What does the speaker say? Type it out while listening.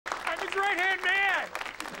his right-hand man!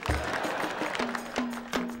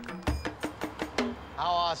 How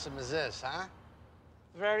awesome is this, huh?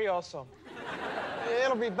 Very awesome.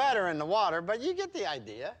 It'll be better in the water, but you get the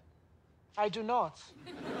idea. I do not.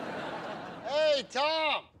 Hey,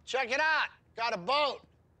 Tom, check it out. Got a boat.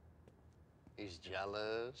 He's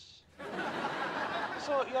jealous.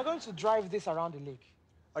 So you're going to drive this around the lake?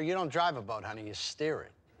 Oh, you don't drive a boat, honey. You steer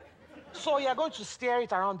it. So you're going to steer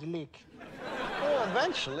it around the lake? Well,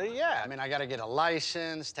 eventually, yeah. I mean, I got to get a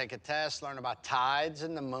license, take a test, learn about tides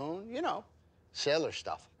and the moon. You know, sailor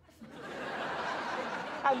stuff.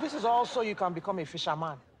 And this is also you can become a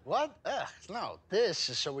fisherman. What? Ugh, no. This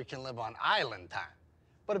is so we can live on island time.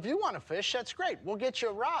 But if you want to fish, that's great. We'll get you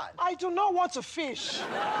a rod. I do not want to fish.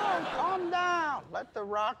 Oh, calm down. Let the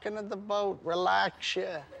rocking of the boat relax you.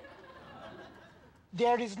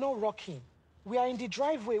 There is no rocking. We are in the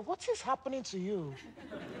driveway. What is happening to you?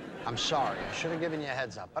 I'm sorry. I should have given you a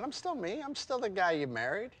heads up. But I'm still me. I'm still the guy you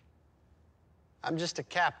married. I'm just a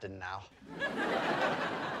captain now.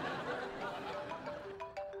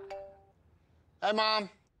 Hey, Mom.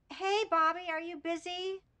 Hey, Bobby, are you busy?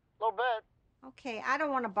 A little bit. Okay, I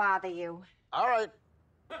don't want to bother you. All right.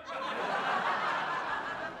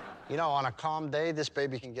 You know, on a calm day, this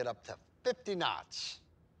baby can get up to 50 knots.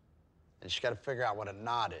 And she's got to figure out what a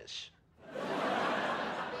knot is.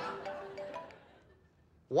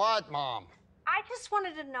 What, Mom? I just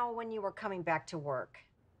wanted to know when you were coming back to work.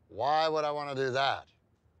 Why would I want to do that?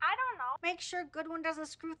 I don't know. Make sure Goodwin doesn't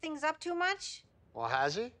screw things up too much? Well,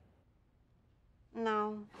 has he?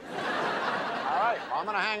 No. All right, I'm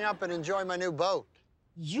going to hang up and enjoy my new boat.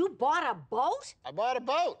 You bought a boat? I bought a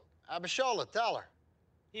boat. Abishola, tell her.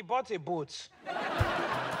 He bought a boat.